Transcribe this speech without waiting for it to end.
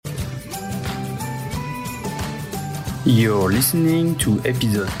You're listening to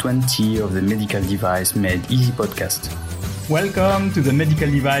episode 20 of the Medical Device Made Easy podcast. Welcome to the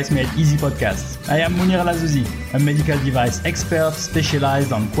Medical Device Made Easy podcast. I am Mounir Lazouzi, a medical device expert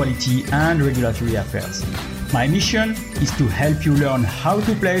specialized on quality and regulatory affairs. My mission is to help you learn how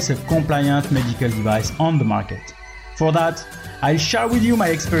to place a compliant medical device on the market. For that, I'll share with you my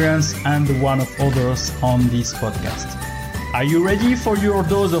experience and the one of others on this podcast. Are you ready for your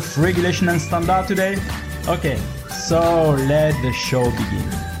dose of regulation and standard today? Okay, so let the show begin.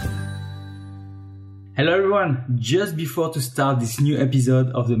 Hello everyone, just before to start this new episode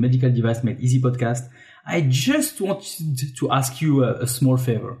of the Medical Device Made Easy podcast, I just wanted to ask you a small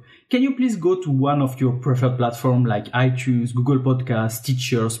favor. Can you please go to one of your preferred platforms like iTunes, Google Podcasts,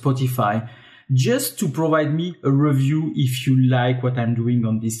 Stitcher, Spotify, just to provide me a review if you like what I'm doing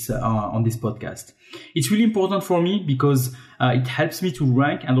on this podcast. It's really important for me because it helps me to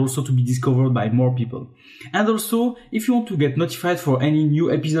rank and also to be discovered by more people. And also, if you want to get notified for any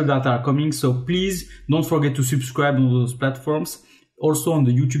new episodes that are coming, so please don't forget to subscribe on those platforms. Also on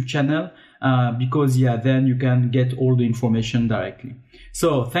the YouTube channel, because then you can get all the information directly.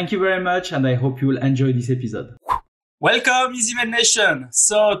 So thank you very much, and I hope you will enjoy this episode. Welcome, EasyMed Nation.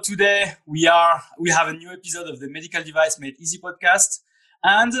 So today we have a new episode of the Medical Device Made Easy podcast.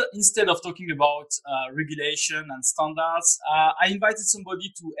 And instead of talking about regulation and standards, I invited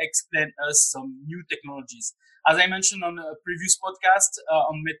somebody to explain us some new technologies. As I mentioned on a previous podcast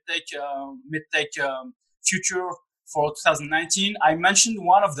on MedTech Future for 2019, I mentioned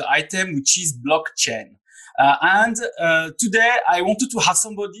one of the items, which is blockchain. And today I wanted to have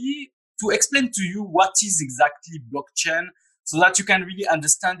somebody to explain to you what is exactly blockchain so that you can really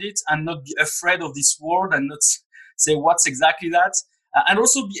understand it and not be afraid of this word and not say what's exactly that. And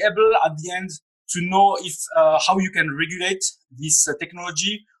also be able at the end to know if how you can regulate this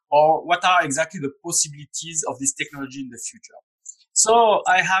technology or what are exactly the possibilities of this technology in the future. So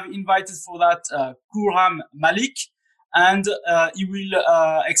I have invited for that Khurram Malik, and he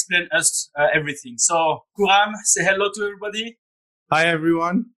will explain us everything. So Khurram, say hello to everybody. Hi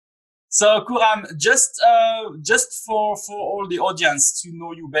everyone. So Khurram, just for all the audience to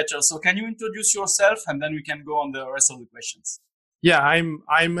know you better, so can you introduce yourself and then we can go on the rest of the questions? Yeah,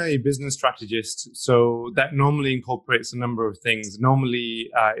 I'm a business strategist, so that normally incorporates a number of things. Normally,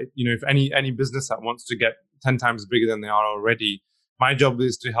 if any business that wants to get 10 times bigger than they are already, my job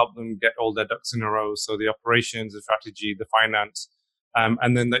is to help them get all their ducks in a row. So the operations, the strategy, the finance,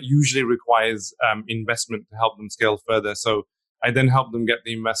 and then that usually requires investment to help them scale further. So I then help them get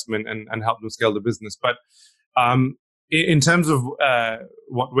the investment and help them scale the business. But in terms of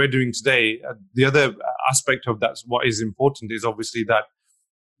what we're doing today, the other aspect of that, what is important is obviously that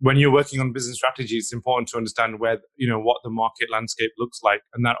when you're working on business strategy, it's important to understand what the market landscape looks like.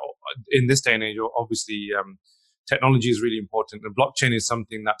 And that in this day and age, obviously, technology is really important. The blockchain is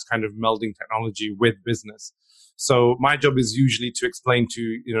something that's kind of melding technology with business. So my job is usually to explain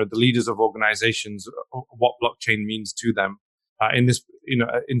to the leaders of organizations what blockchain means to them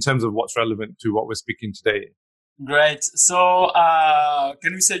in terms of what's relevant to what we're speaking today. Great. So,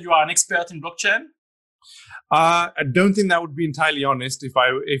 can we say you are an expert in blockchain? I don't think that would be entirely honest.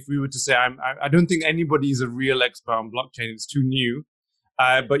 If we were to say I don't think anybody is a real expert on blockchain. It's too new.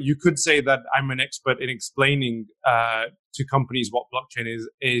 But you could say that I'm an expert in explaining to companies what blockchain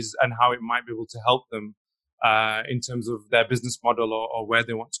is and how it might be able to help them in terms of their business model or where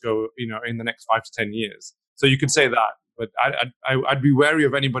they want to go, in the next 5 to 10 years. So you could say that. But I'd be wary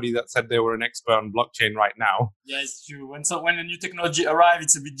of anybody that said they were an expert on blockchain right now. Yeah, it's true. When a new technology arrives,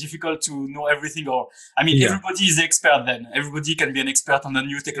 it's a bit difficult to know everything. Everybody is an expert then. Everybody can be an expert on the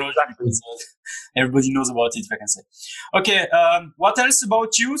new technology because everybody knows about it, if I can say. Okay, what else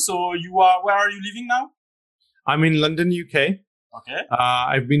about you? So where are you living now? I'm in London, UK. Okay.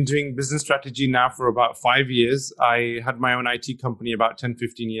 I've been doing business strategy now for about 5 years. I had my own IT company about 10,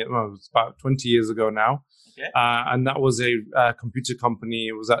 15 years, well, it was about 20 years ago now. Okay. And that was a computer company.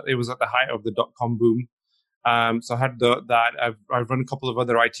 It was at the height of the .com boom. So I had that. I've run a couple of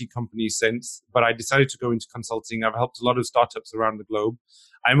other IT companies since, but I decided to go into consulting. I've helped a lot of startups around the globe.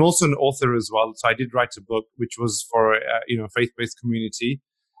 I'm also an author as well. So I did write a book, which was for a faith-based community.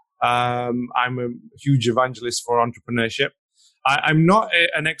 I'm a huge evangelist for entrepreneurship. I'm not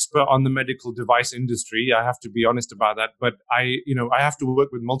an expert on the medical device industry. I have to be honest about that. But I have to work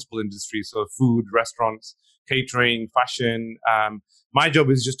with multiple industries. So food, restaurants, catering, fashion. My job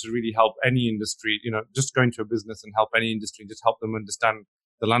is just to really help any industry, just go into a business and help any industry, just help them understand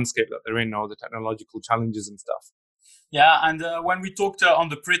the landscape that they're in or the technological challenges and stuff. Yeah. And when we talked on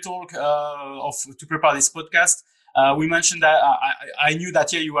the pre-talk to prepare this podcast, We mentioned that I knew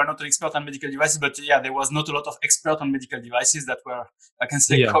that you were not an expert on medical devices, but there was not a lot of expert on medical devices that were, I can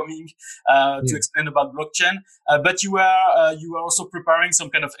say, coming to explain about blockchain. But you were also preparing some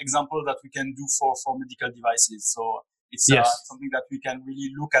kind of example that we can do for medical devices. So it's something that we can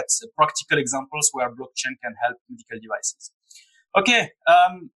really look at practical examples where blockchain can help medical devices. Okay,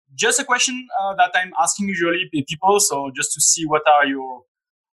 just a question that I'm asking usually people. So just to see what are your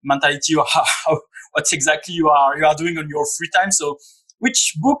mentality or what exactly you are doing on your free time. So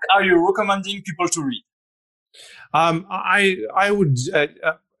which book are you recommending people to read? I would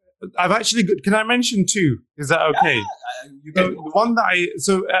I've actually can I mention two? Is that okay? You can. The one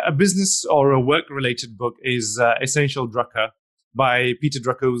that a business or a work related book is Essential Drucker by Peter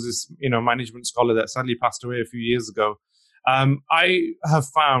Drucker, who's this management scholar that sadly passed away a few years ago. I have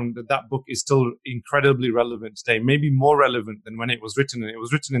found that book is still incredibly relevant today, maybe more relevant than when it was written. And it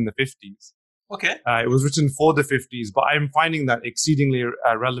was written in the 50s. Okay. It was written for the 50s, but I'm finding that exceedingly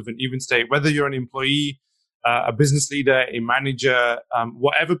relevant even today. Whether you're an employee, a business leader, a manager,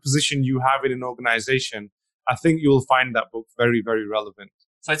 whatever position you have in an organization, I think you'll find that book very, very relevant.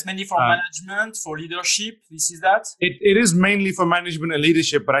 So it's mainly for management, for leadership. This is that? It is mainly for management and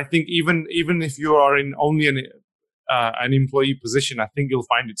leadership, but I think even if you are in only an employee position, I think you'll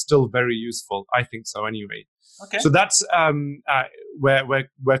find it still very useful. I think so anyway. Okay. So that's where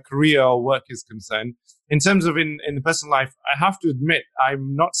career or work is concerned. In terms of in the personal life, I have to admit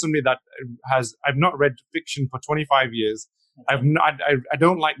I'm not somebody that I've not read fiction for 25 years. I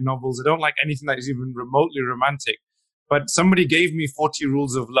don't like novels. I don't like anything that is even remotely romantic. But somebody gave me 40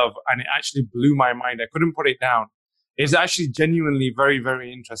 Rules of Love, and it actually blew my mind. I couldn't put it down. It's actually genuinely very,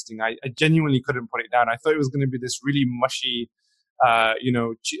 very interesting. I genuinely couldn't put it down. I thought it was going to be this really mushy,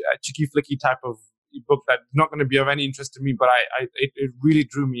 chicky flicky type of book that's not going to be of any interest to me, but it really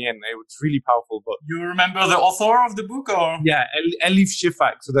drew me in. It was a really powerful book. You remember the author of the book, or? Yeah, Elif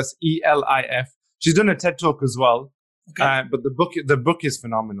Shafak. So that's Elif. She's done a TED Talk as well. Okay. But the book is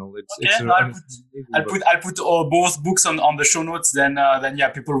phenomenal. I'll put both books on the show notes. Then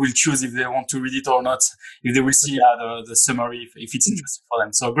people will choose if they want to read it or not. If they will see the summary, if it's interesting for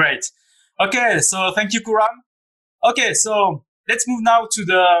them. So great. Okay, so thank you, Khurram. Okay, so let's move now to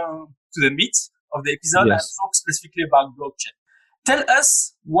the meat of the episode and talk specifically about blockchain. Tell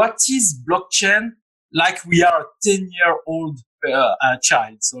us, what is blockchain? Like we are a 10-year-old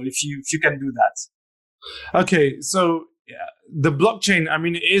child. So if you can do that. Okay, so the blockchain, I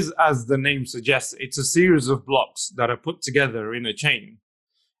mean, it is, as the name suggests, it's a series of blocks that are put together in a chain.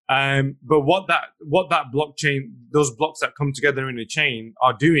 But what that blockchain, those blocks that come together in a chain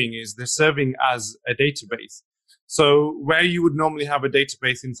are doing is they're serving as a database. So where you would normally have a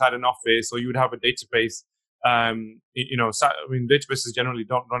database inside an office, or you would have a database, databases generally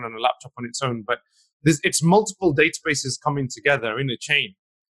don't run on a laptop on its own, but it's multiple databases coming together in a chain.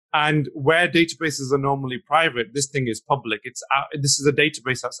 And where databases are normally private, this thing is public. It's out. This is a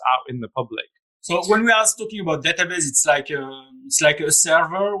database that's out in the public. So when we are talking about database, it's like a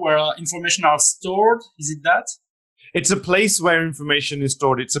server where information are stored. Is it that? It's a place where information is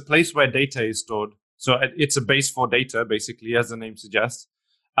stored. It's a place where data is stored. So it's a base for data, basically, as the name suggests.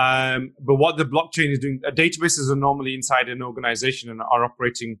 But what the blockchain is doing, databases are normally inside an organization and are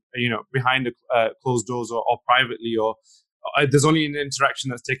operating, behind closed doors or privately, or there's only an interaction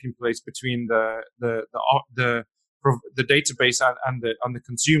that's taking place between the database and the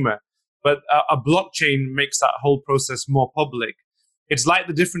consumer. But a blockchain makes that whole process more public. It's like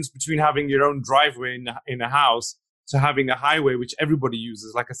the difference between having your own driveway in a house to having a highway which everybody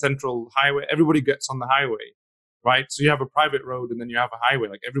uses, like a central highway. Everybody gets on the highway, right? So you have a private road and then you have a highway,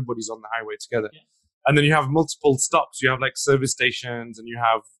 like everybody's on the highway together. Yeah. And then you have multiple stops. You have like service stations and you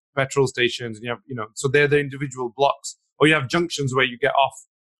have petrol stations and you have, so they're the individual blocks. Or you have junctions where you get off,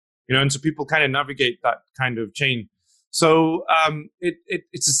 and so people kind of navigate that kind of chain. So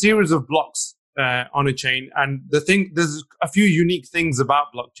it's a series of blocks on a chain. And there's a few unique things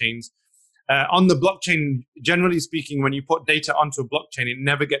about blockchains. On the blockchain, generally speaking, when you put data onto a blockchain, it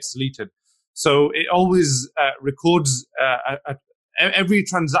never gets deleted. So it always records every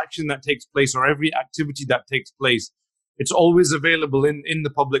transaction that takes place or every activity that takes place. It's always available in the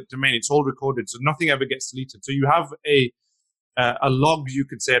public domain. It's all recorded, so nothing ever gets deleted. So you have a log, you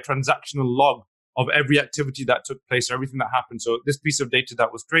could say, a transactional log of every activity that took place, or everything that happened. So this piece of data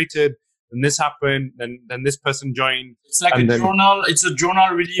that was created, then this happened, then this person joined. It's like a journal. It's a journal,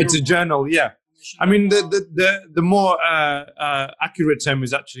 really. It's a journal, yeah. I mean, the more accurate term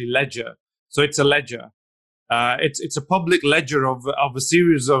is actually ledger. So it's a ledger. It's a public ledger of a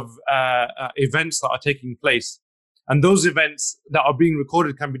series of events that are taking place. And those events that are being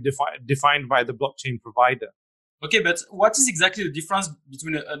recorded can be defined by the blockchain provider. Okay, but what is exactly the difference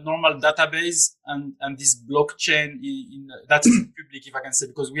between a normal database and this blockchain that is in public, if I can say?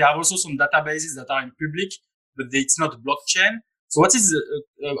 Because we have also some databases that are in public, but it's not blockchain. So what is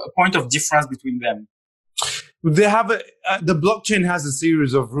a point of difference between them? They have the blockchain has a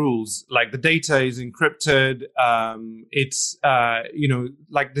series of rules. Like the data is encrypted. It's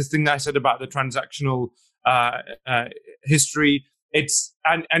like this thing that I said about the transactional history. It's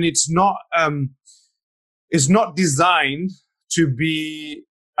not designed to be.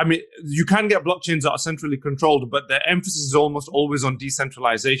 I mean, you can get blockchains that are centrally controlled, but the emphasis is almost always on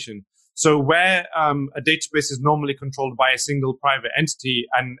decentralization. So where a database is normally controlled by a single private entity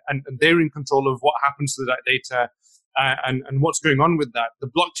and they're in control of what happens to that data and what's going on with that, the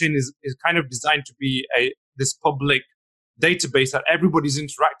blockchain is kind of designed to be this public database that everybody's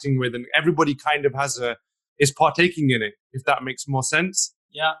interacting with and everybody kind of is partaking in it, if that makes more sense.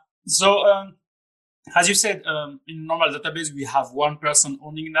 Yeah. So as you said, in normal database, we have one person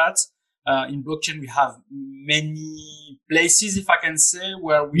owning that. In blockchain, we have many places, if I can say,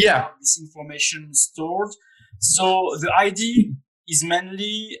 where we have this information stored. So the idea is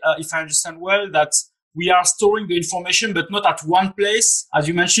mainly, if I understand well, that we are storing the information, but not at one place. As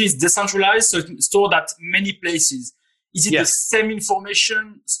you mentioned, it's decentralized, so it's stored at many places. Is it the same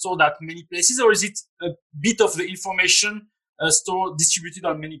information stored at many places, or is it a bit of the information stored, distributed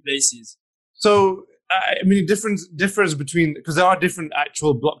on many places? So, I mean, differs between, because there are different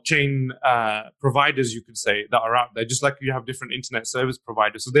actual blockchain providers, you could say, that are out there, just like you have different internet service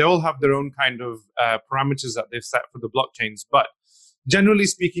providers. So they all have their own kind of parameters that they've set for the blockchains. But generally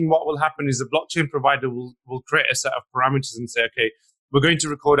speaking, what will happen is the blockchain provider will create a set of parameters and say, okay, we're going to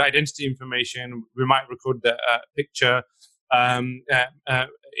record identity information. We might record the picture.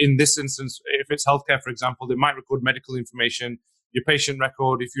 In this instance, if it's healthcare, for example, they might record medical information, your patient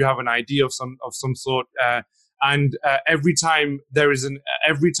record, if you have an ID of some sort, and every time there is an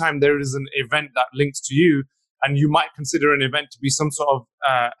event that links to you, and you might consider an event to be some sort of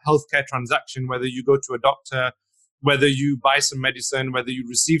healthcare transaction, whether you go to a doctor, whether you buy some medicine, whether you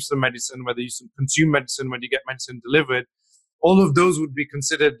receive some medicine, whether you consume medicine, when you get medicine delivered, all of those would be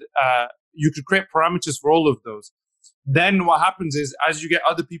considered. You could create parameters for all of those. Then what happens is, as you get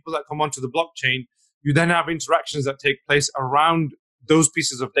other people that come onto the blockchain, you then have interactions that take place around those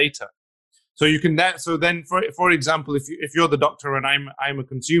pieces of data. So you can then, for example, if you're the doctor and I'm a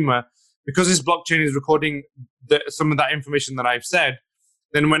consumer, because this blockchain is recording some of that information that I've said,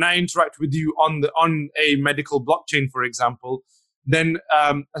 then when I interact with you on a medical blockchain, for example, then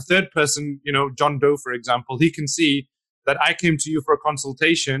a third person, John Doe, for example, he can see that I came to you for a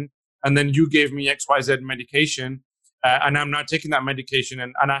consultation, and then you gave me XYZ medication. And I'm now taking that medication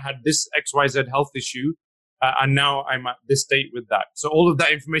and I had this XYZ health issue, and now I'm at this state with that. So all of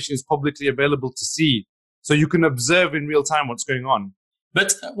that information is publicly available to see. So you can observe in real time what's going on.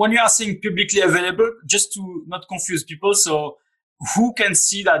 But when you are saying publicly available, just to not confuse people, so who can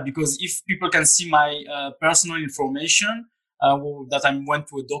see that? Because if people can see my personal information, that I went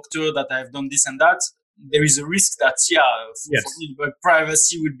to a doctor, that I've done this and that, there is a risk that, for me,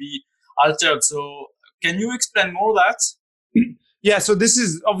 privacy would be altered. So can you explain more that? Yeah, so this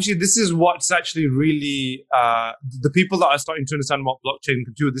is what's actually really the people that are starting to understand what blockchain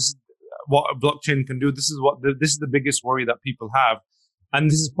can do. This is what a blockchain can do. This is the biggest worry that people have, and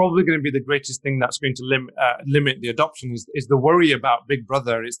this is probably going to be the greatest thing that's going to limit the adoption. Is the worry about Big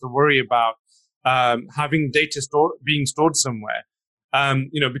Brother? It's the worry about having data being stored somewhere.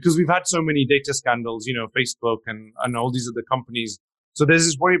 Because we've had so many data scandals. Facebook and all these other companies. So there's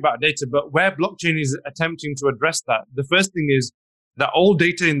this worry about data, but where blockchain is attempting to address that, the first thing is that all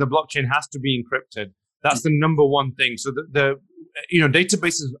data in the blockchain has to be encrypted. That's the number one thing. So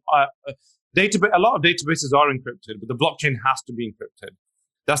databases a lot of databases are encrypted, but the blockchain has to be encrypted.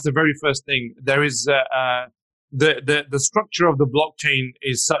 That's the very first thing. There is the structure of the blockchain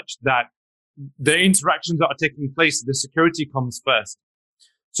is such that the interactions that are taking place, the security comes first.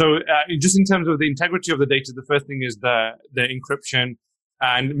 So just in terms of the integrity of the data, the first thing is the encryption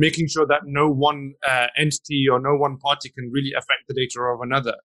and making sure that no one entity or no one party can really affect the data of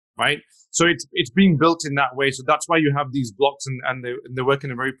another, right? So it's being built in that way. So that's why you have these blocks and they work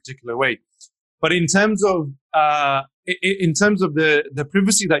in a very particular way. But in terms of the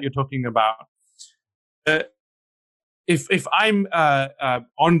privacy that you're talking about, if I'm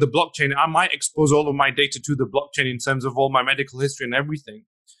on the blockchain, I might expose all of my data to the blockchain in terms of all my medical history and everything.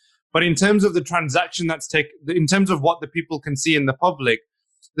 But in terms of the transaction in terms of what the people can see in the public,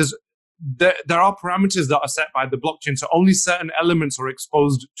 there are parameters that are set by the blockchain. So only certain elements are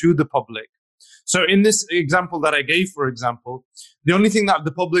exposed to the public. So in this example that I gave, for example, the only thing that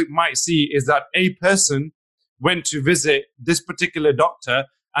the public might see is that a person went to visit this particular doctor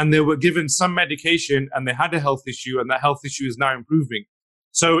and they were given some medication and they had a health issue and that health issue is now improving.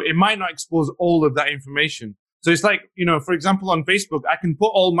 So it might not expose all of that information. So it's like, for example, on Facebook, I can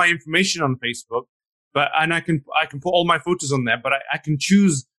put all my information on Facebook, and I can put all my photos on there, but I can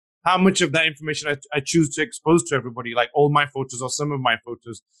choose how much of that information I choose to expose to everybody, like all my photos or some of my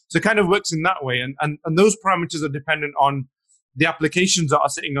photos. So it kind of works in that way. And those parameters are dependent on the applications that are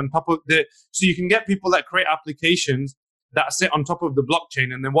sitting on top of so you can get people that create applications that sit on top of the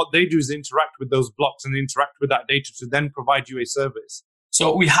blockchain. And then what they do is interact with those blocks and interact with that data to then provide you a service.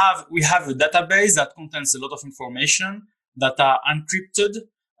 So we have a database that contains a lot of information that are encrypted.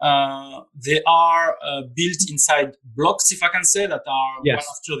 They are built inside blocks, if I can say, that are one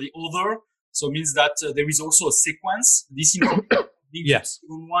after the other. So it means that there is also a sequence. This information,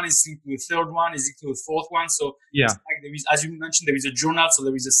 one is linked to the third one, is linked to the fourth one. So it's like there is, as you mentioned, there is a journal. So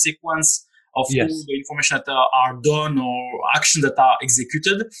there is a sequence of all the information that are done or actions that are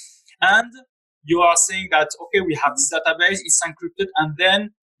executed. And you are saying that, okay, we have this database, it's encrypted, and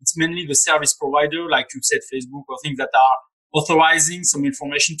then it's mainly the service provider, like you said, Facebook or things that are authorizing some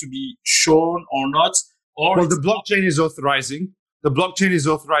information to be shown or not. Well, the blockchain is authorizing. The blockchain is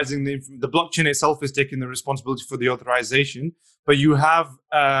authorizing. The blockchain itself is taking the responsibility for the authorization. But you have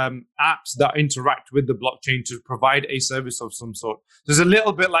apps that interact with the blockchain to provide a service of some sort. There's a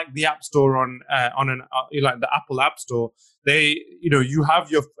little bit like the App Store on like the Apple App Store. You have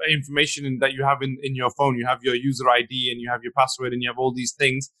your information that you have in your phone. You have your user ID and you have your password and you have all these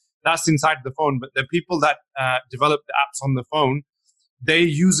things. That's inside the phone. But the people that develop the apps on the phone, they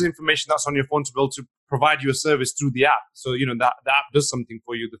use information that's on your phone to be able to provide you a service through the app. So, that the app does something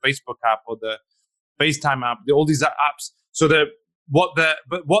for you, the Facebook app or the FaceTime app, all these apps. So what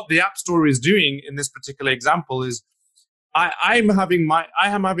the App Store is doing in this particular example is I am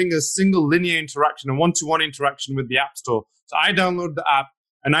having a single linear interaction, a one-to-one interaction with the App Store. So I download the app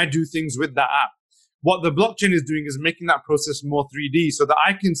and I do things with that app. What the blockchain is doing is making that process more 3D so that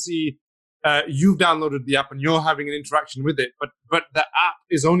I can see you've downloaded the app and you're having an interaction with it. But the app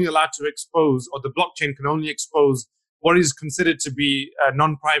is only allowed to expose, or the blockchain can only expose what is considered to be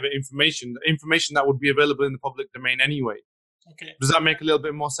non-private information, the information that would be available in the public domain anyway. Okay. Does that make a little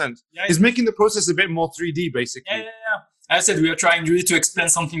bit more sense? Yeah, it's making the process a bit more 3D, basically. Yeah. As I said, we are trying really to explain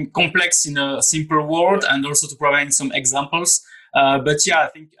something complex in a simple word and also to provide some examples. But yeah, I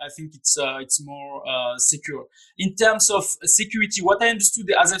think it's more secure. In terms of security, what I understood,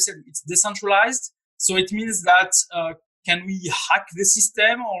 as I said, it's decentralized. So it means that can we hack the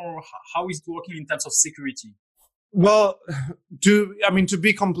system, or how is it working in terms of security? Well, to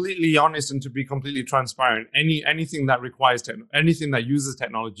be completely honest and to be completely transparent, anything that requires anything that uses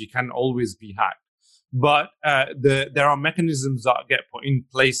technology can always be hacked. But there are mechanisms that get put in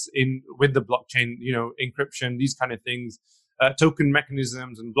place with the blockchain, encryption, these kind of things, token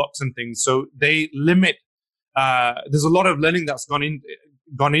mechanisms and blocks and things. So they limit. There's a lot of learning that's gone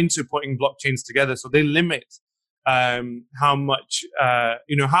into putting blockchains together. So they limit how much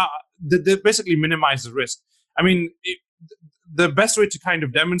how they basically minimize the risk. I mean, the best way to kind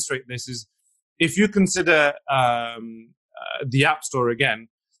of demonstrate this is if you consider the App Store again.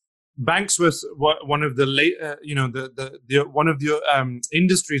 Banks was one of the one of the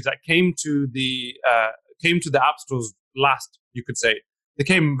industries that came to the App Stores last. You could say they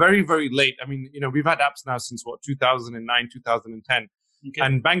came very, very late. I mean, we've had apps now since 2009, 2010,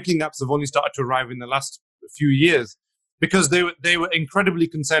 and banking apps have only started to arrive in the last few years because they were incredibly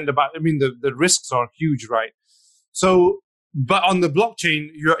concerned about. I mean, the risks are huge, right? So, but on the blockchain,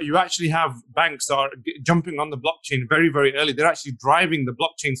 you actually have banks that are jumping on the blockchain very, very early. They're actually driving the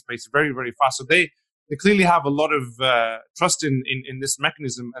blockchain space very, very fast. So they clearly have a lot of trust in this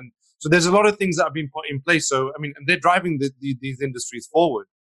mechanism. And so there's a lot of things that have been put in place. So, I mean, they're driving these industries forward.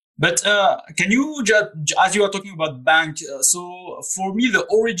 But can you, as you are talking about bank, so for me, the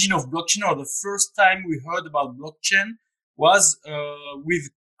origin of blockchain, or the first time we heard about blockchain, was with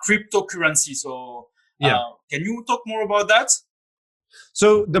cryptocurrency. So can you talk more about that?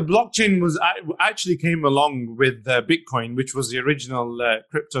 So the blockchain actually came along with Bitcoin, which was the original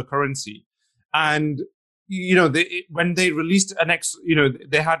cryptocurrency. And when they released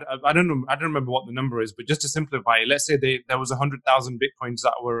they had I don't remember what the number is, but just to simplify it, let's say there was 100,000 Bitcoins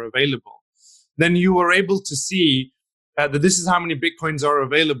that were available. Then you were able to see that this is how many Bitcoins are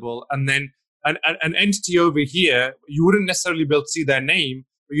available, and then an entity over here, you wouldn't necessarily be able to see their name,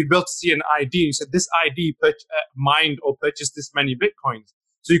 but you'd be able to see an ID. You said this ID mined or purchased this many Bitcoins,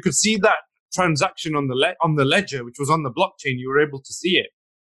 so you could see that transaction on the ledger, which was on the blockchain. You were able to see it.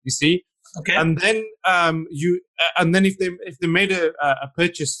 You see. Okay. And then if they made a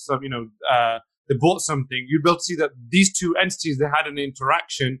purchase of they bought something, you'd be able to see that these two entities, they had an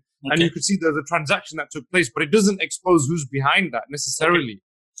interaction, and you could see there's a transaction that took place, but it doesn't expose who's behind that necessarily,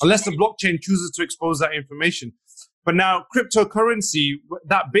 unless the blockchain chooses to expose that information. But now cryptocurrency,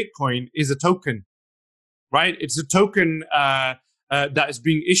 that Bitcoin is a token, right? It's a token that is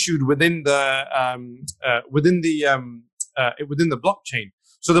being issued within the blockchain.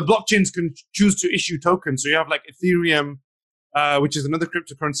 So the blockchains can choose to issue tokens. So you have like Ethereum, which is another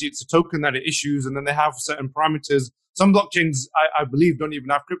cryptocurrency. It's a token that it issues, and then they have certain parameters. Some blockchains, I believe, don't even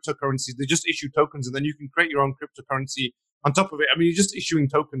have cryptocurrencies. They just issue tokens, and then you can create your own cryptocurrency on top of it. I mean, you're just issuing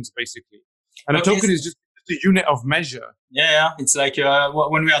tokens, basically. And a token is just a unit of measure. Yeah. It's like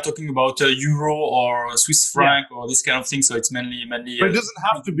when we are talking about euro or Swiss franc or this kind of thing. So it's mainly. But it doesn't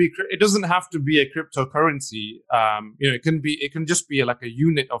have to be. It doesn't have to be a cryptocurrency. It can just be like a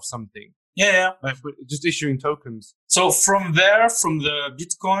unit of something. Yeah. But just issuing tokens. So from the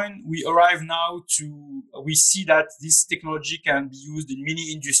Bitcoin, we arrive now we see that this technology can be used in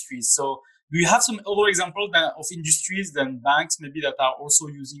many industries. So do you have some other examples of industries than banks maybe that are also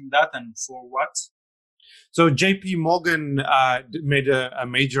using that, and for what? So JP Morgan made a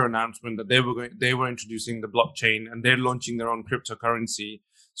major announcement that they were introducing the blockchain, and they're launching their own cryptocurrency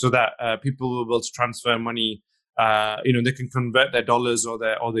so that people will be able to transfer money. They can convert their dollars or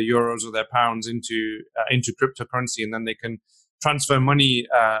their euros or their pounds into cryptocurrency, and then they can transfer money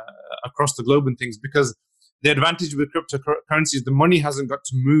across the globe and things. Because the advantage with cryptocurrency is the money hasn't got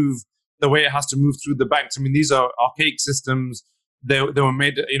to move the way it has to move through the banks. I mean, these are archaic systems. They were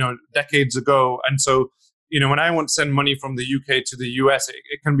made decades ago, and so when I want to send money from the UK to the US,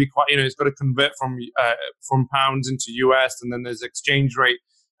 it can be quite it's got to convert from pounds into US, and then there's exchange rate.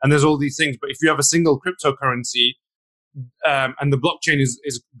 And there's all these things. But if you have a single cryptocurrency, and the blockchain is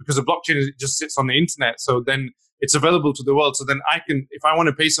because the blockchain just sits on the internet, so then it's available to the world. So then I can, if I want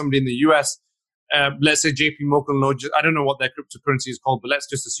to pay somebody in the US, let's say JP Morgan, I don't know what their cryptocurrency is called, but let's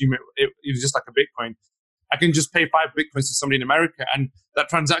just assume it was just like a Bitcoin. I can just pay 5 Bitcoins to somebody in America, and that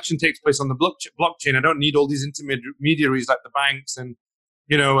transaction takes place on the blockchain. I don't need all these intermediaries like the banks and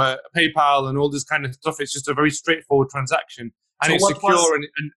PayPal and all this kind of stuff. It's just a very straightforward transaction. And so it's secure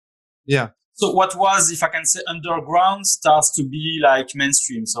and yeah. So what was, if I can say, underground starts to be like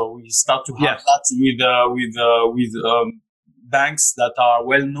mainstream. So we start to have that with banks that are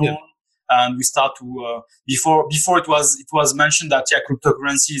well known, and we start to before it was mentioned that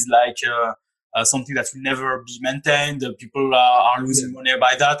cryptocurrency is like something that will never be maintained. People are losing money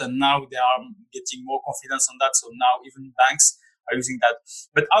by that, and now they are getting more confidence on that. So now even banks are using that.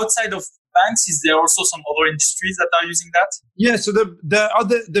 But outside of banks, is there also some other industries that are using that? Yeah. So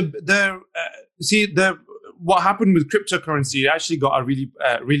what happened with cryptocurrency, it actually got a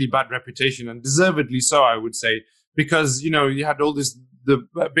really bad reputation, and deservedly so, I would say, because you had all the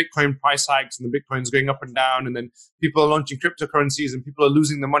Bitcoin price hikes, and the Bitcoin's going up and down, and then people are launching cryptocurrencies, and people are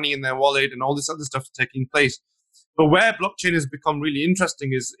losing the money in their wallet, and all this other stuff taking place. But where blockchain has become really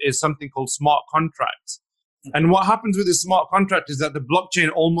interesting is something called smart contracts. And what happens with a smart contract is that the blockchain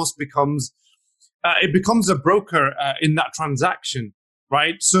almost becomes a broker in that transaction,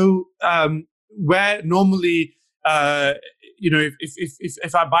 right? So where normally,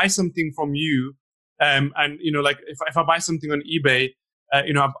 if I buy something from you, and like if I buy something on eBay,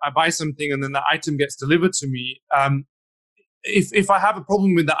 I buy something and then the item gets delivered to me. If I have a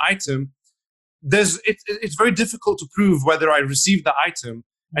problem with the item, it's very difficult to prove whether I received the item.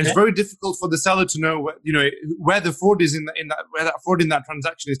 And it's very difficult for the seller to know, where the fraud is where that fraud in that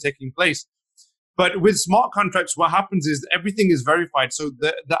transaction is taking place. But with smart contracts, what happens is everything is verified. So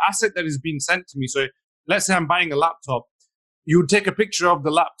the asset that is being sent to me. So let's say I'm buying a laptop. You would take a picture of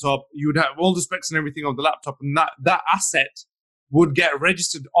the laptop. You would have all the specs and everything of the laptop, and that asset would get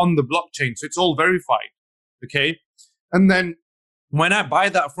registered on the blockchain. So it's all verified. Okay, and then when I buy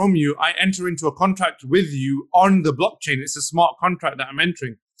that from you, I enter into a contract with you on the blockchain. It's a smart contract that I'm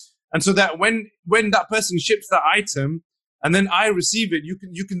entering. And so that when that person ships that item and then I receive it, you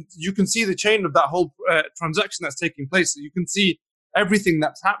can see the chain of that whole transaction that's taking place. So you can see everything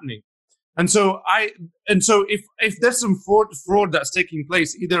that's happening. And so if there's some fraud that's taking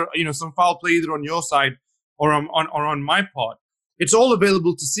place, either some foul play either on your side or on my part, it's all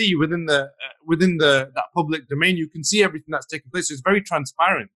available to see within that public domain. You can see everything that's taking place. So it's very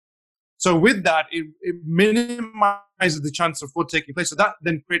transparent. So with that, it minimizes the chance of fraud taking place. So that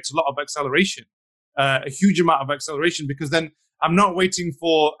then creates a lot of acceleration, a huge amount of acceleration, because then I'm not waiting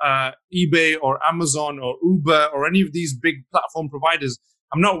for eBay or Amazon or Uber or any of these big platform providers.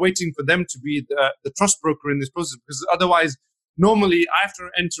 I'm not waiting for them to be the trust broker in this process, because otherwise, normally I have to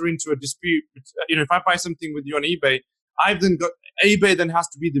enter into a dispute. If I buy something with you on eBay, eBay then has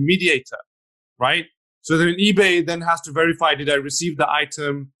to be the mediator, right? So then eBay then has to verify, did I receive the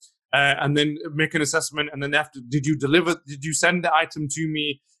item, and then make an assessment, and then they have to, did you send the item to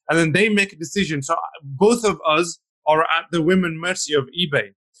me? And then they make a decision. So both of us are at the whim and mercy of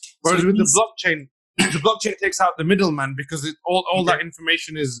eBay. Whereas with the blockchain takes out the middleman, because all that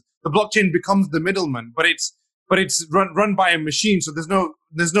information is, the blockchain becomes the middleman, but it's run by a machine. So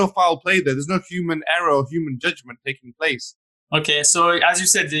there's no foul play there. There's no human error or human judgment taking place. Okay, so as you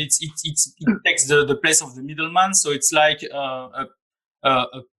said, it takes the place of the middleman. So it's like a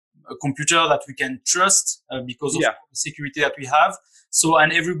computer that we can trust because of the security that we have. So,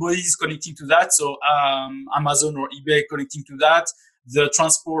 and everybody is connecting to that. So Amazon or eBay connecting to that. The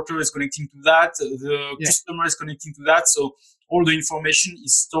transporter is connecting to that. The customer is connecting to that. So all the information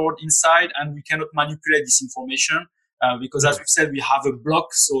is stored inside, and we cannot manipulate this information because, as we said, we have a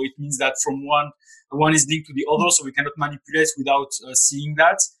block. So it means that from one is linked to the other, so we cannot manipulate without seeing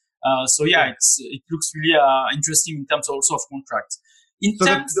that. It looks really interesting in terms also of contract. I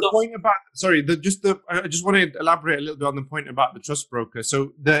just want to elaborate a little bit on the point about the trust broker.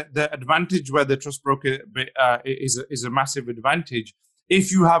 So the advantage where the trust broker is a massive advantage,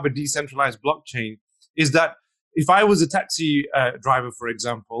 if you have a decentralized blockchain, is that if I was a taxi driver, for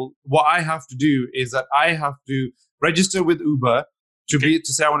example, what I have to do is that I have to register with Uber to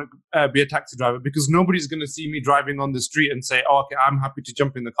say I want to be a taxi driver, because nobody's going to see me driving on the street and say, oh, okay, I'm happy to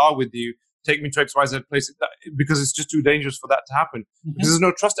jump in the car with you, take me to XYZ place, because it's just too dangerous for that to happen. Because there's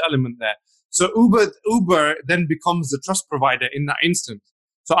no trust element there. So Uber then becomes the trust provider in that instant.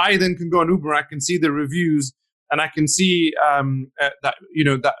 So I then can go on Uber, I can see the reviews, and I can see that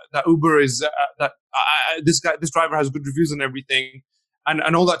Uber is this driver has good reviews and everything,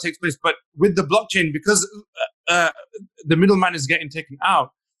 and all that takes place. But with the blockchain, because the middleman is getting taken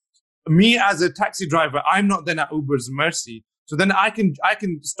out, me as a taxi driver, I'm not then at Uber's mercy. So then I can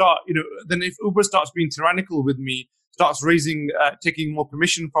start, then if Uber starts being tyrannical with me, starts taking more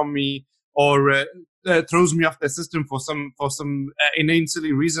permission from me, or throws me off their system for some inane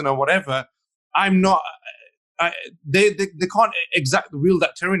silly reason or whatever, I'm not. They can't wield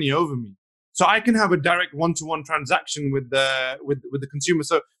that tyranny over me. So I can have a direct one-to-one transaction with the consumer.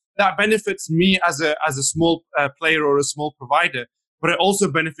 So that benefits me as a small player or a small provider, but it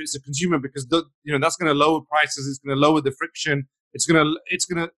also benefits the consumer, because that's going to lower prices. It's going to lower the friction. It's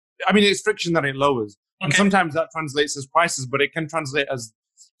friction that it lowers. Okay. And sometimes that translates as prices, but it can translate as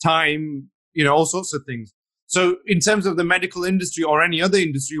time, all sorts of things. So in terms of the medical industry or any other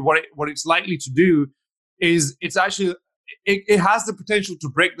industry, what it's likely to do is it has the potential to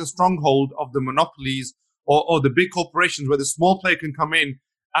break the stronghold of the monopolies or the big corporations, where the small player can come in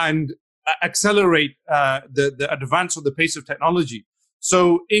and accelerate the advance or the pace of technology.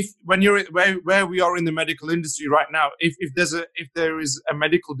 So when you're where we are in the medical industry right now, if there is a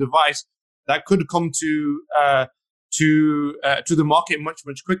medical device that could come to the market much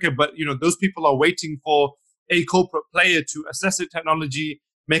quicker, but those people are waiting for a corporate player to assess the technology,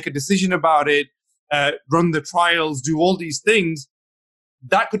 make a decision about it, run the trials, do all these things,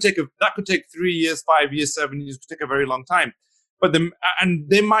 that could take 3 years, 5 years, 7 years, could take a very long time. But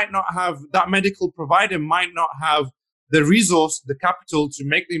they might not have, that medical provider might not have the resource, the capital to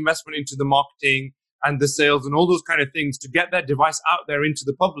make the investment into the marketing and the sales and all those kind of things to get that device out there into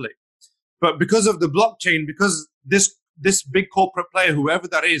the public. But because of the blockchain, because this big corporate player, whoever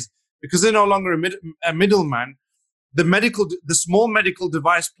that is, because they're no longer a middleman, the small medical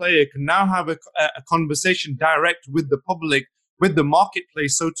device player can now have a conversation direct with the public, with the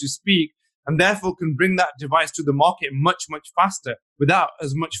marketplace, so to speak, and therefore can bring that device to the market much faster without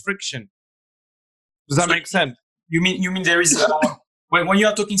as much friction. Does that make sense? You mean there is when you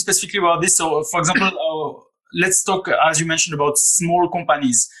are talking specifically about this? So, for example, let's talk, as you mentioned, about small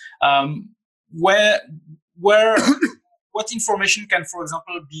companies. What information can, for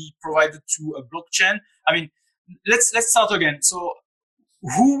example, be provided to a blockchain? I mean, let's start again. So,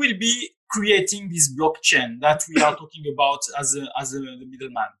 who will be creating this blockchain that we are talking about as the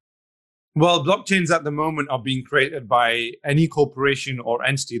middleman? Well, blockchains at the moment are being created by any corporation or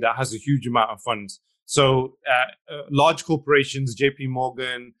entity that has a huge amount of funds. So large corporations, JP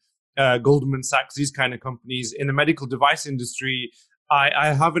Morgan, Goldman Sachs, these kind of companies. In the medical device industry,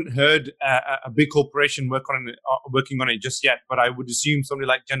 I haven't heard a big corporation working on it just yet, but I would assume somebody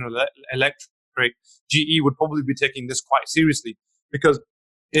like General Electric, GE, would probably be taking this quite seriously, because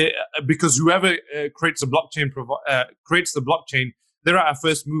whoever creates the blockchain, they're at a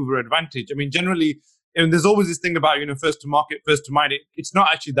first mover advantage. I mean, generally, and there's always this thing about, first to market, first to mind. It's not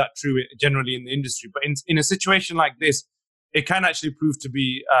actually that true generally in the industry, but in a situation like this, it can actually prove to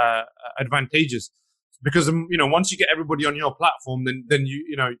be advantageous. because once you get everybody on your platform, then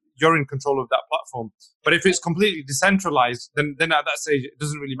you're in control of that platform. But if it's completely decentralized, then at that stage it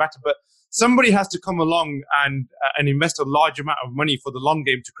doesn't really matter. But somebody has to come along and invest a large amount of money for the long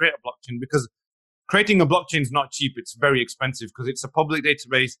game to create a blockchain, because creating a blockchain is not cheap. It's very expensive because it's a public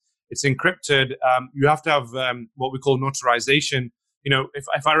database. It's encrypted. You have to have what we call notarization.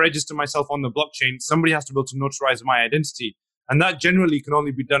 If I register myself on the blockchain, somebody has to be able to notarize my identity. And that generally can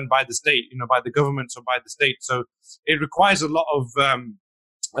only be done by the state, by the government or by the state. So it requires a lot of,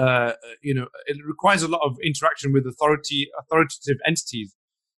 interaction with authoritative entities,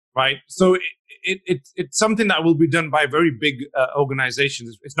 right? So it's something that will be done by very big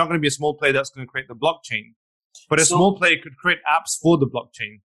organizations. It's not going to be a small player that's going to create the blockchain, but a small player could create apps for the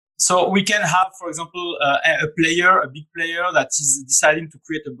blockchain. So we can have, for example, a big player that is deciding to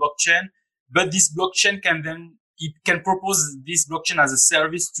create a blockchain, but this blockchain it can propose this blockchain as a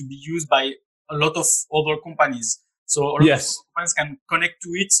service to be used by a lot of other companies. So a lot of companies can connect to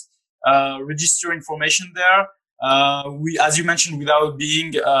it, register information there. As you mentioned, without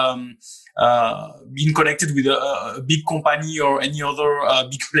being connected with a big company or any other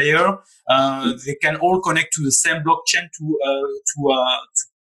big player, they can all connect to the same blockchain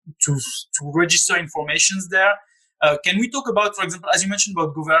to register informations there. Can we talk about, for example, as you mentioned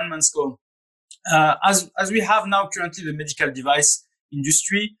about governments, as we have now currently the medical device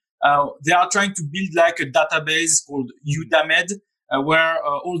industry, they are trying to build like a database called EUDAMED, where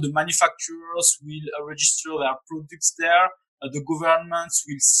all the manufacturers will register their products there. The governments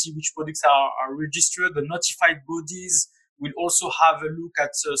will see which products are registered. The notified bodies will also have a look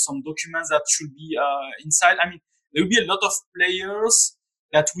at some documents that should be inside. I mean, there will be a lot of players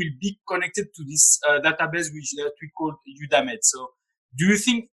that will be connected to this database, that we call EUDAMED. So do you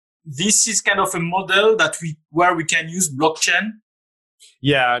think this is kind of a model where we can use blockchain?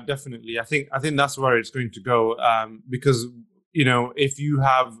 Yeah, definitely. I think that's where it's going to go, because if you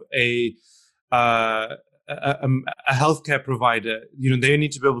have a healthcare provider, they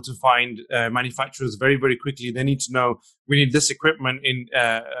need to be able to find manufacturers very, very quickly. They need to know we need this equipment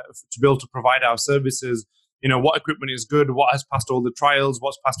to be able to provide our services. What equipment is good, what has passed all the trials,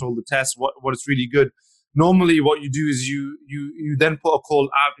 what's passed all the tests, what is really good. Normally, what you do is you then put a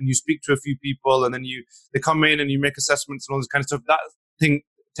call out and you speak to a few people, and then they come in and you make assessments and all this kind of stuff. That thing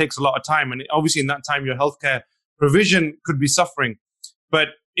takes a lot of time, and obviously in that time your healthcare provision could be suffering. But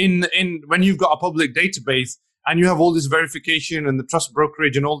when you've got a public database and you have all this verification and the trust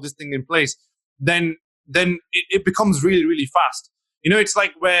brokerage and all this thing in place, then it becomes really, really fast. It's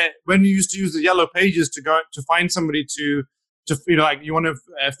like when you used to use the yellow pages to find somebody to like you want to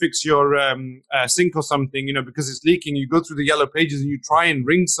fix your sink or something, because it's leaking. You go through the yellow pages and you try and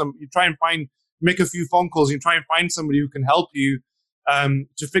make a few phone calls. You try and find somebody who can help you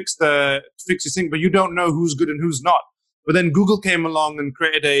to fix your sink, but you don't know who's good and who's not. But then Google came along and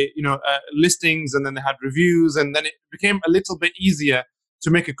created listings, and then they had reviews, and then it became a little bit easier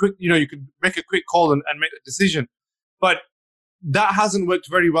to make a quick, you could make a quick call and make a decision. But that hasn't worked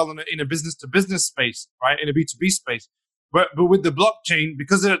very well in a business to business space, right? In a B2B space. But with the blockchain,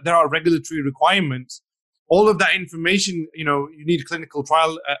 because there are regulatory requirements, all of that information, you need clinical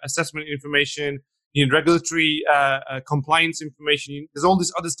trial assessment information, you need regulatory compliance information. There's all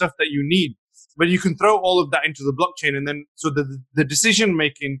this other stuff that you need, but you can throw all of that into the blockchain, and then so the decision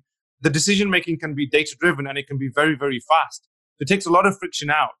making can be data driven, and it can be very, very fast. It takes a lot of friction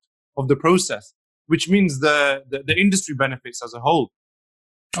out of the process, which means the industry benefits as a whole.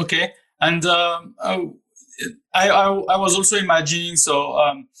 Okay, and I was also imagining,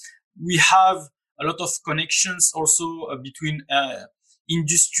 we have a lot of connections also between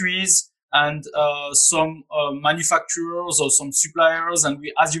industries and some manufacturers or some suppliers, and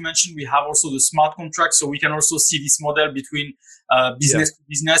as you mentioned, we have also the smart contracts, so we can also see this model between business to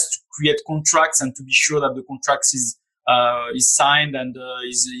business to create contracts and to be sure that the contracts is signed and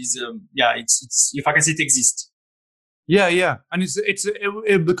it's if I can say it exists. Yeah, and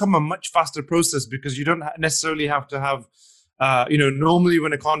it'll become a much faster process because you don't necessarily have to have, normally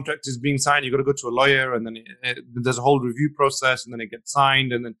when a contract is being signed, you got to go to a lawyer, and then there's a whole review process, and then it gets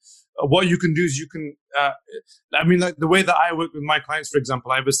signed, and then what you can do is you can, like the way that I work with my clients, for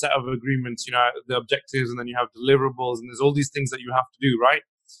example, I have a set of agreements, the objectives, and then you have deliverables, and there's all these things that you have to do, right?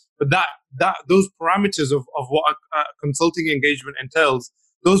 But those parameters of what a consulting engagement entails,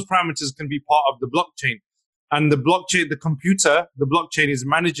 those parameters can be part of the blockchain. And the blockchain, the blockchain is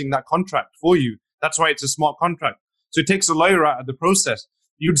managing that contract for you. That's why it's a smart contract. So it takes a lawyer out of the process.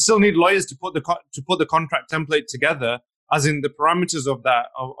 You'd still need lawyers to put the contract template together, as in the parameters of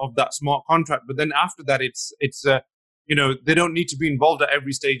that smart contract. But then after that, it's they don't need to be involved at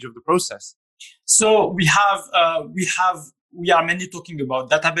every stage of the process. So we are mainly talking about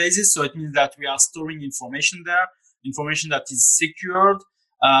databases. So it means that we are storing information there, information that is secured,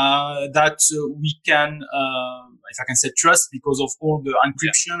 that we can, if I can say, trust because of all the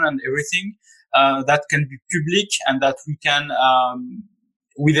encryption and everything, that can be public, and that we can,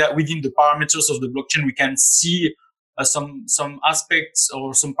 within the parameters of the blockchain, we can see some aspects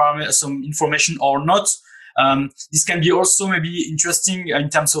or some information or not. This can be also maybe interesting in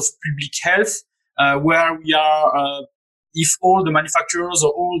terms of public health, where we are, if all the manufacturers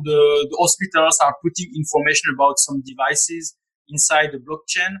or all the hospitals are putting information about some devices inside the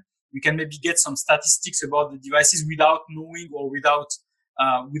blockchain, we can maybe get some statistics about the devices without knowing or without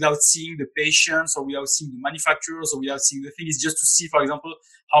seeing the patients or without seeing the manufacturers or without seeing the thing. It's just to see, for example,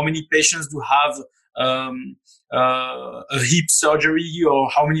 how many patients do have a hip surgery, or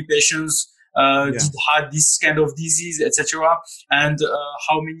how many patients did have this kind of disease, etc., and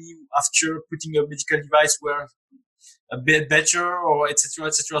how many after putting a medical device were a bit better, or etc.,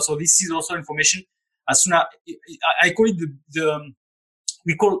 etc. So this is also information. As soon as I call it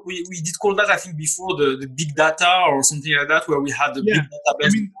we did call that, I think, before the big data or something like that, where we had the big database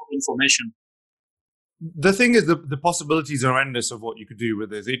of information. The thing is, the possibilities are endless of what you could do with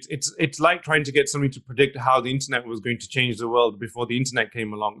this. It's like trying to get somebody to predict how the internet was going to change the world before the internet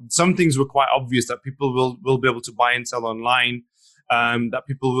came along. Some things were quite obvious, that people will be able to buy and sell online, that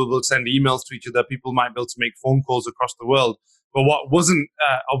people will send emails to each other, people might be able to make phone calls across the world. But what wasn't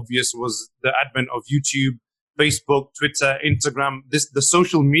obvious was the advent of YouTube, Facebook, Twitter, Instagram. The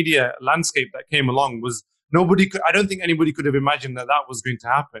social media landscape that came along was I don't think anybody could have imagined that was going to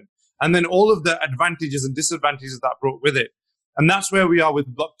happen. And then all of the advantages and disadvantages that brought with it. And that's where we are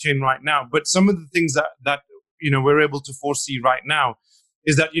with blockchain right now. But some of the things that we're able to foresee right now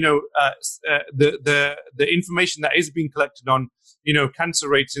is that, the information that is being collected on, cancer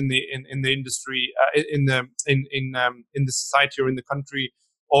rates in the industry, in the society or in the country,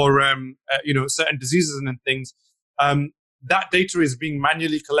 or, certain diseases and things, that data is being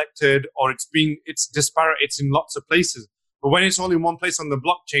manually collected, or it's disparate. It's in lots of places. But when it's only in one place on the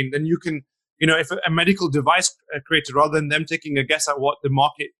blockchain, then you can, if a medical device creator, rather than them taking a guess at what the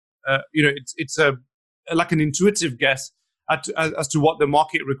market, it's like an intuitive guess as to what the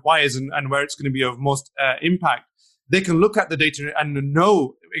market requires and where it's going to be of most impact. They can look at the data and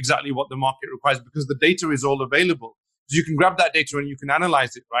know exactly what the market requires, because the data is all available. So you can grab that data and you can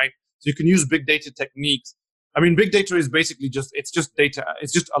analyze it, right? So you can use big data techniques. I mean, big data is basically just data.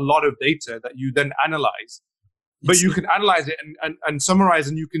 It's just a lot of data that you then analyze. But you can analyze it and summarize,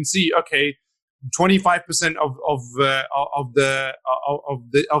 and you can see, okay, 25%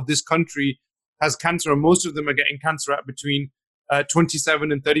 of this country has cancer, and most of them are getting cancer at between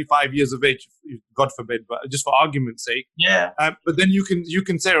 27 and 35 years of age, God forbid, but just for argument's sake. Yeah. But then you can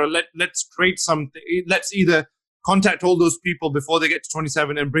say, let's create something. Let's either contact all those people before they get to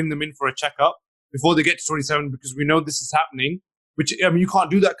 27 and bring them in for a checkup before they get to 27, because we know this is happening. Which, I mean, you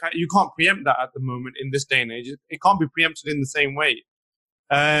can't do that. You can't preempt that at the moment in this day and age. It can't be preempted in the same way.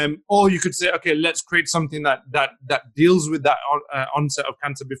 Or you could say, okay, let's create something that deals with that onset of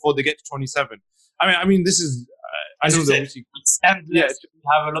cancer before they get to 27. I mean, this is. As you said, it's endless. Yeah. We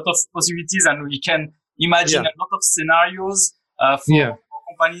have a lot of possibilities, and we can imagine a lot of scenarios for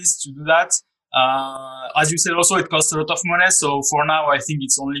companies to do that. As you said, also it costs a lot of money. So for now, I think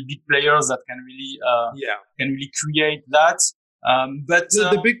it's only big players that can really create that. But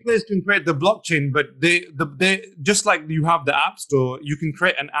the big players can create the blockchain, but they just like you have the App Store, you can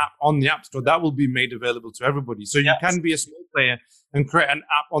create an app on the App Store that will be made available to everybody. So you can be a small player and create an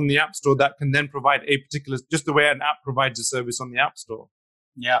app on the App Store that can then provide a particular, just the way an app provides a service on the App Store.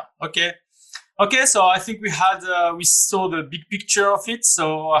 Yeah. Okay. So I think we saw the big picture of it.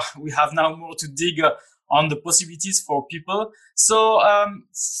 So we have now more to dig on the possibilities for people. So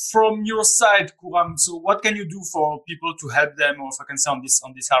from your side, Khurram, so what can you do for people to help them, or if I can say on this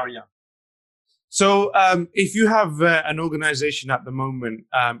area? So if you have an organization at the moment,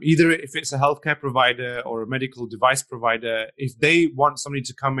 either if it's a healthcare provider or a medical device provider, if they want somebody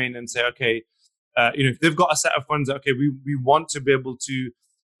to come in and say, okay, if they've got a set of funds, okay, we want to be able to,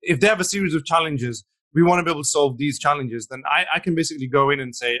 if they have a series of challenges, we want to be able to solve these challenges, then I can basically go in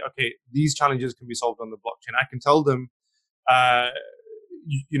and say, okay, these challenges can be solved on the blockchain. I can tell them,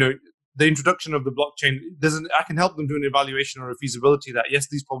 the introduction of the blockchain, I can help them do an evaluation or a feasibility that, yes,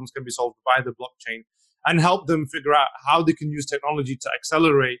 these problems can be solved by the blockchain, and help them figure out how they can use technology to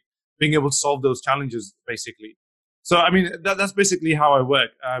accelerate being able to solve those challenges, basically. So, I mean, that's basically how I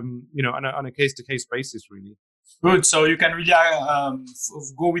work, on a case-to-case basis, really. Good. So you can really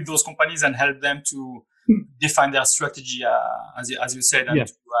go with those companies and help them to define their strategy, as you said, and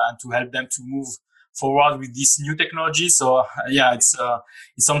to help them to move forward with this new technology. So it's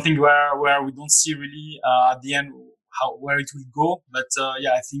something where we don't see really at the end where it will go, but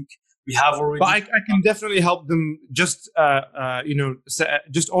I think we have already. But I can definitely help them just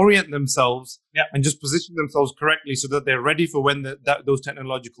just orient themselves and just position themselves correctly so that they're ready for when those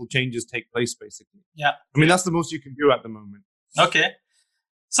technological changes take place. Basically, I mean that's the most you can do at the moment. Okay,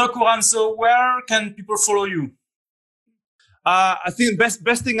 so Kuran, so where can people follow you? I think the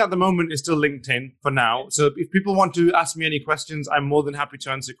best thing at the moment is still LinkedIn for now. So if people want to ask me any questions, I'm more than happy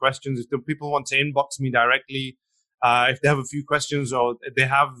to answer questions. If the people want to inbox me directly, if they have a few questions or they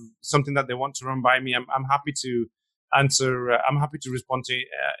have something that they want to run by me, I'm happy to answer. I'm happy to respond to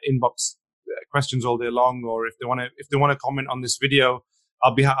inbox questions all day long. Or if they want to comment on this video,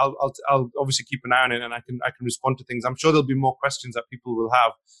 I'll obviously keep an eye on it, and I can respond to things. I'm sure there'll be more questions that people will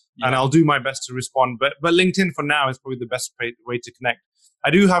have, and I'll do my best to respond. But LinkedIn for now is probably the best way to connect. I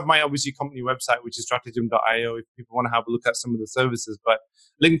do have my obviously company website, which is strategem.io, if people want to have a look at some of the services. But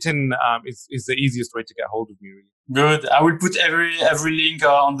LinkedIn is the easiest way to get hold of me, really. Good. I will put every link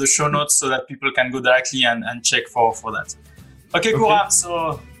on the show notes so that people can go directly and check for that. Okay, Kura.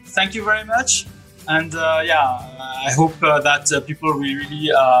 So thank you very much. And I hope that people will really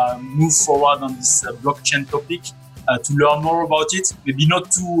move forward on this blockchain topic to learn more about it. Maybe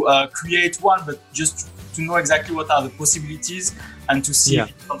not to create one, but just to know exactly what are the possibilities and to see if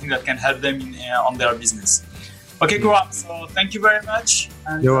it's something that can help them on their business. Okay, Kura. So thank you very much.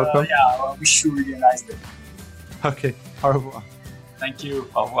 And, you're welcome. I wish you really a nice day. Okay. Au revoir. Thank you.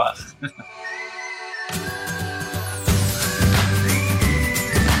 Au revoir.